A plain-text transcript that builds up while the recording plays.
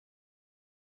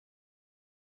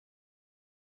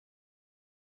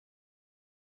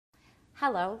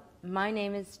Hello, my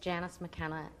name is Janice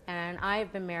McKenna, and I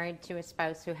have been married to a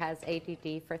spouse who has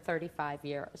ADD for 35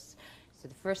 years. So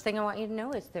the first thing I want you to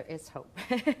know is there is hope.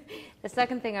 The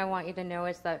second thing I want you to know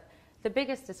is that the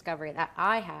biggest discovery that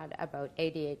I had about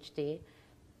ADHD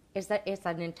is that it's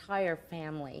an entire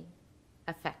family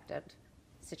affected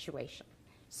situation.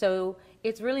 So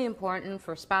it's really important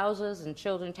for spouses and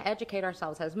children to educate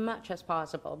ourselves as much as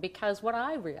possible, because what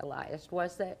I realized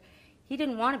was that he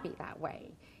didn't want to be that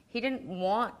way. He didn't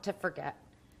want to forget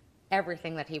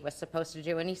everything that he was supposed to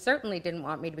do, and he certainly didn't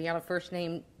want me to be on a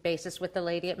first-name basis with the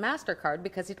lady at MasterCard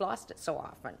because he'd lost it so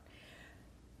often.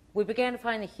 We began to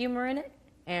find the humor in it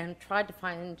and tried to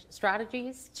find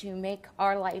strategies to make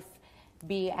our life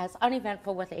be as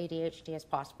uneventful with ADHD as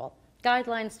possible,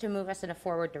 guidelines to move us in a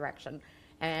forward direction.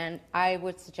 And I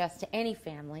would suggest to any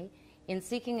family in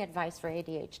seeking advice for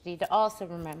ADHD to also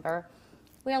remember,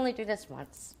 we only do this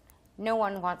once. No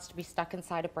one wants to be stuck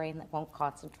inside a brain that won't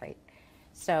concentrate.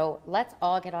 So let's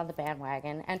all get on the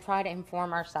bandwagon and try to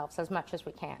inform ourselves as much as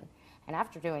we can. And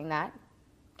after doing that,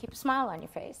 keep a smile on your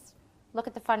face. Look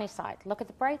at the funny side. Look at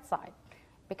the bright side.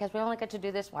 Because we only get to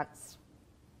do this once.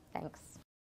 Thanks.